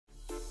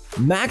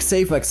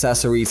MagSafe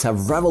accessories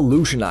have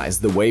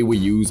revolutionized the way we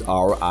use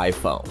our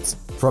iPhones.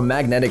 From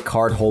magnetic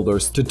card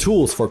holders to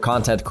tools for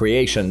content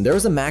creation,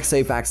 there's a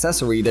MagSafe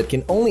accessory that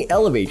can only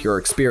elevate your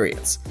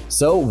experience.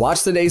 So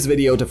watch today's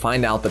video to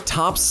find out the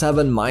top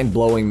 7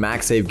 mind-blowing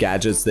MagSafe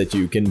gadgets that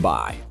you can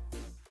buy.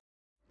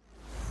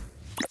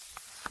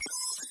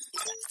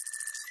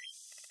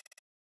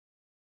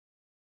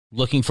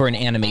 Looking for an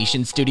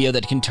animation studio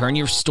that can turn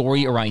your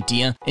story or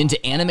idea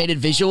into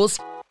animated visuals?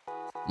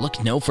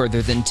 Look no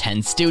further than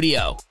 10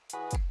 Studio.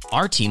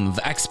 Our team of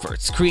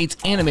experts creates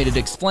animated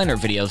explainer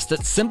videos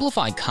that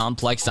simplify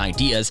complex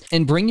ideas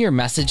and bring your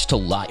message to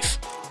life.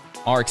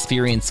 Our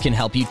experience can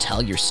help you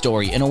tell your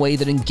story in a way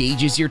that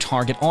engages your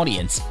target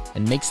audience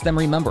and makes them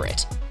remember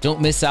it.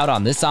 Don't miss out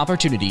on this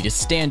opportunity to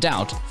stand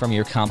out from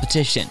your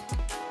competition.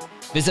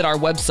 Visit our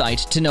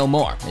website to know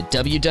more at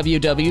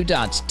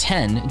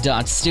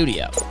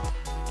www.10.studio.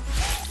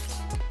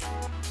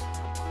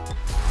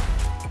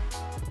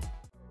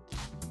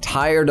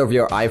 Tired of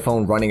your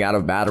iPhone running out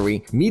of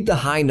battery? Meet the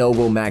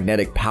Hinovo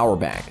Magnetic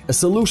Powerbank, a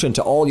solution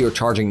to all your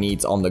charging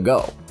needs on the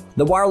go.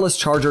 The wireless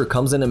charger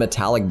comes in a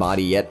metallic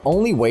body yet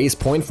only weighs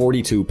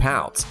 0.42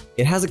 pounds.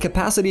 It has a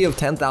capacity of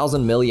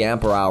 10,000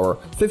 mAh,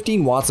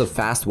 15 watts of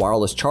fast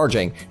wireless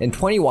charging, and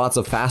 20 watts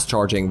of fast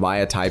charging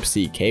via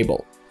Type-C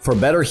cable. For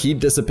better heat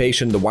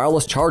dissipation, the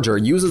wireless charger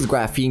uses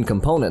graphene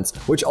components,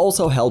 which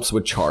also helps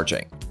with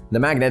charging. The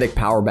magnetic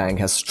power bank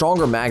has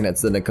stronger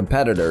magnets than the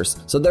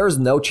competitors, so there is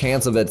no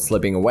chance of it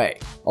slipping away.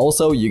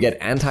 Also, you get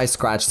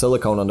anti-scratch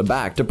silicone on the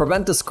back to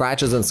prevent the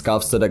scratches and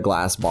scuffs to the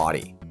glass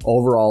body.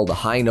 Overall, the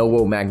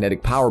Hinovo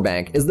magnetic power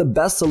bank is the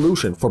best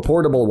solution for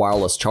portable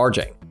wireless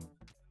charging.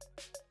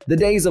 The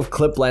days of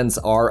clip lens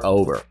are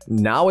over.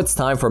 Now it's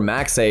time for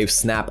MagSafe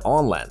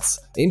Snap-on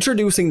lens.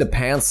 Introducing the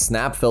Pants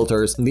Snap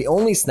filters, the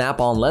only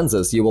snap-on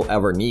lenses you will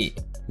ever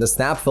need. The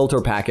Snap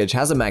filter package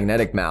has a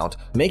magnetic mount,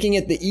 making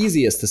it the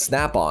easiest to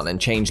snap on and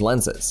change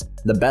lenses.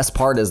 The best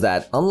part is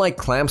that, unlike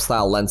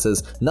clamp-style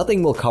lenses,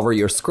 nothing will cover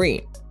your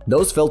screen.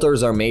 Those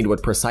filters are made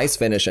with precise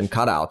finish and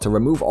cutout to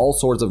remove all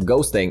sorts of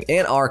ghosting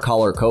and are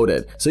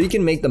color-coded, so you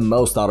can make the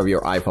most out of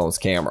your iPhone's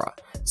camera.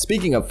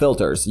 Speaking of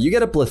filters, you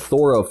get a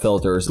plethora of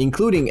filters,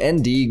 including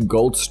ND,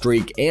 Gold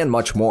Streak, and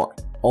much more.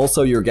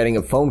 Also, you're getting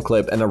a phone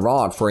clip and a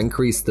rod for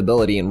increased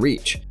stability and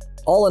reach.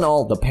 All in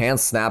all, the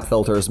Pants Snap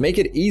filters make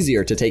it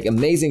easier to take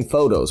amazing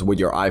photos with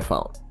your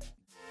iPhone.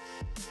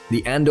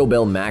 The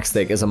Andobil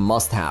Magstick is a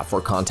must-have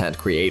for content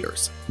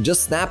creators.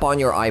 Just snap on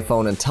your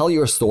iPhone and tell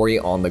your story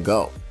on the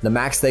go. The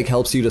Magstick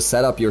helps you to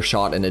set up your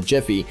shot in a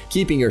jiffy,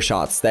 keeping your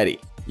shot steady.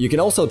 You can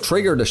also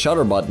trigger the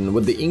shutter button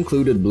with the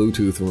included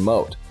Bluetooth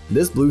remote.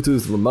 This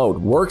Bluetooth remote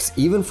works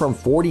even from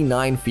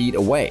 49 feet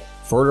away.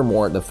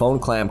 Furthermore, the phone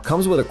clamp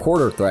comes with a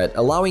quarter thread,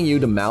 allowing you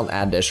to mount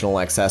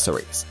additional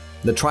accessories.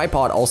 The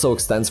tripod also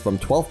extends from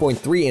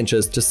 12.3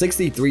 inches to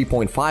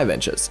 63.5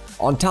 inches.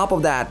 On top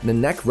of that, the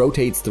neck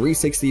rotates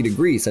 360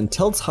 degrees and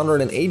tilts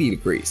 180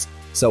 degrees.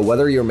 So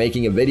whether you're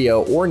making a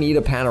video or need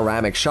a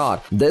panoramic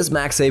shot, this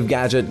MagSafe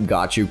gadget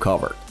got you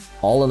covered.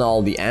 All in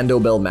all, the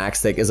Andobil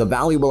Magstick is a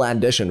valuable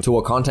addition to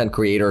a content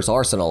creator's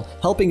arsenal,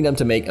 helping them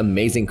to make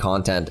amazing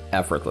content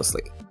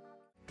effortlessly.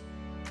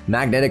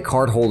 Magnetic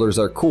card holders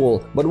are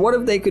cool, but what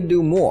if they could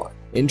do more?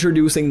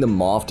 Introducing the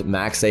MOFT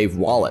MagSafe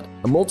Wallet,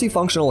 a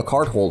multifunctional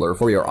card holder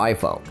for your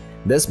iPhone.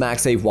 This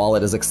MagSafe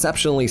wallet is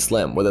exceptionally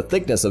slim with a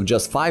thickness of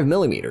just 5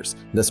 mm.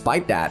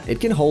 Despite that,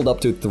 it can hold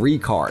up to 3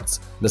 cards.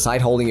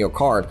 Beside holding your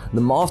card, the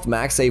MOFT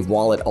MagSafe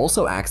wallet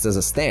also acts as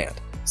a stand.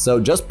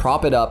 So just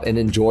prop it up and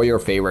enjoy your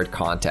favorite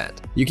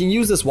content. You can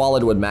use this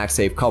wallet with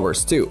MagSafe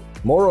covers too.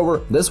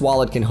 Moreover, this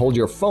wallet can hold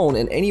your phone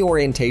in any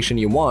orientation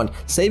you want,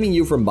 saving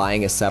you from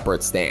buying a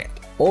separate stand.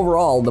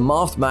 Overall, the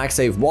MOFT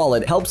MagSafe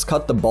wallet helps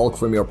cut the bulk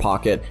from your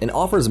pocket and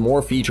offers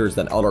more features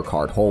than other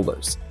card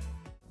holders.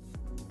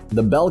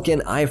 The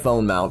Belkin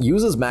iPhone mount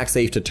uses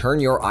MagSafe to turn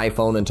your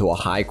iPhone into a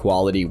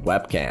high-quality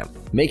webcam,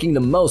 making the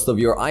most of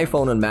your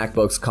iPhone and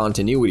MacBook's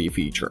continuity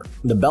feature.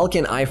 The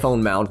Belkin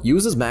iPhone mount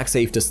uses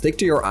MagSafe to stick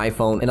to your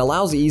iPhone and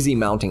allows easy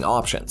mounting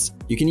options.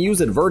 You can use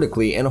it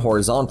vertically and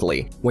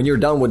horizontally. When you're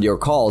done with your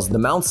calls, the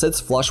mount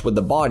sits flush with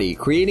the body,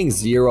 creating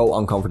zero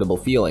uncomfortable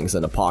feelings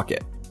in the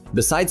pocket.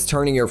 Besides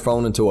turning your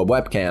phone into a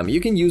webcam, you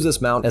can use this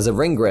mount as a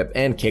ring grip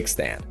and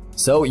kickstand.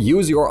 So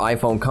use your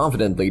iPhone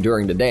confidently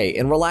during the day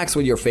and relax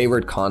with your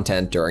favorite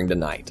content during the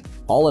night.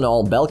 All in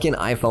all, Belkin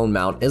iPhone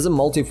mount is a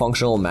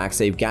multifunctional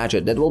MagSafe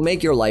gadget that will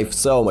make your life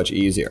so much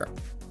easier.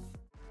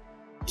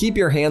 Keep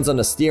your hands on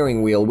the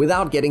steering wheel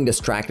without getting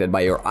distracted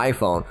by your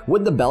iPhone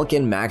with the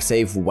Belkin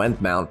MagSafe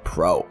Vent Mount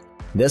Pro.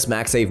 This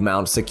MagSafe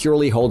mount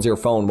securely holds your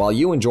phone while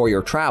you enjoy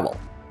your travel.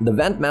 The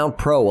Vent Mount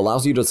Pro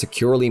allows you to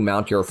securely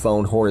mount your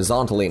phone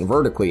horizontally and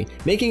vertically,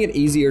 making it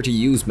easier to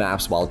use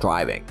maps while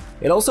driving.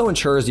 It also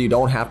ensures you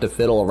don't have to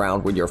fiddle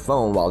around with your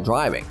phone while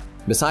driving.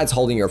 Besides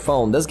holding your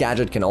phone, this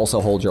gadget can also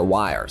hold your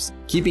wires,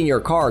 keeping your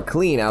car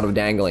clean out of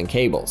dangling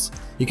cables.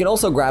 You can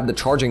also grab the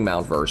charging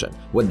mount version.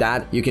 With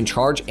that, you can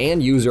charge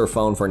and use your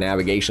phone for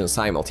navigation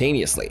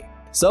simultaneously.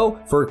 So,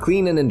 for a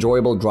clean and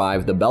enjoyable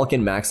drive, the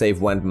Belkin MagSafe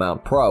Vent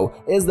Mount Pro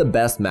is the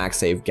best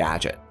MagSafe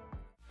gadget.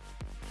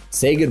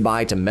 Say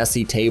goodbye to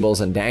messy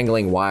tables and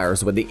dangling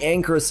wires with the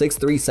Anker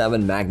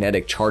 637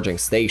 magnetic charging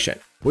station,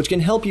 which can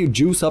help you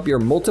juice up your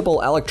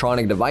multiple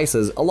electronic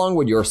devices along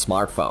with your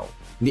smartphone.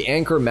 The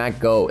Anker Mag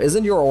Go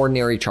isn't your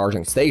ordinary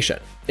charging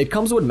station. It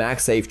comes with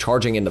MagSafe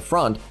charging in the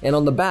front, and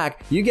on the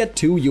back, you get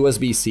 2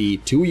 USB-C,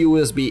 2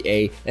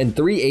 USB-A, and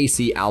 3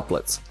 AC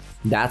outlets.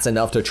 That's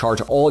enough to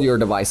charge all your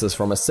devices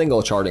from a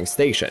single charging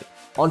station.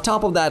 On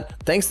top of that,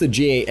 thanks to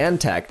GAN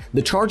tech,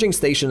 the charging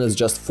station is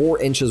just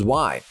 4 inches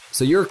wide,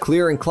 so you're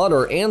clearing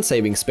clutter and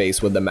saving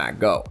space with the Mag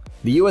Go.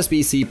 The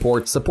USB-C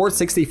port supports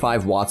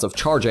 65 watts of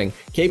charging,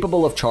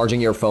 capable of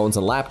charging your phones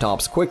and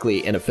laptops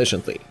quickly and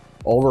efficiently.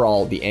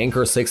 Overall, the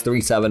Anker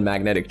 637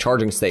 magnetic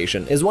charging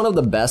station is one of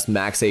the best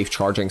MagSafe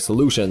charging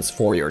solutions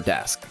for your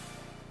desk.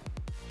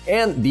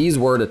 And these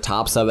were the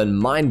top 7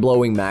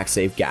 mind-blowing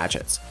MagSafe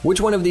gadgets. Which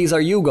one of these are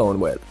you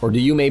going with? Or do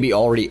you maybe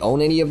already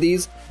own any of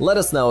these? Let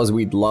us know, as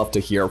we'd love to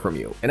hear from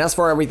you. And as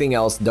for everything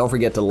else, don't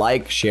forget to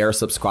like, share,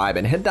 subscribe,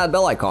 and hit that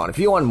bell icon if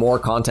you want more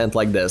content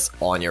like this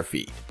on your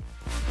feed.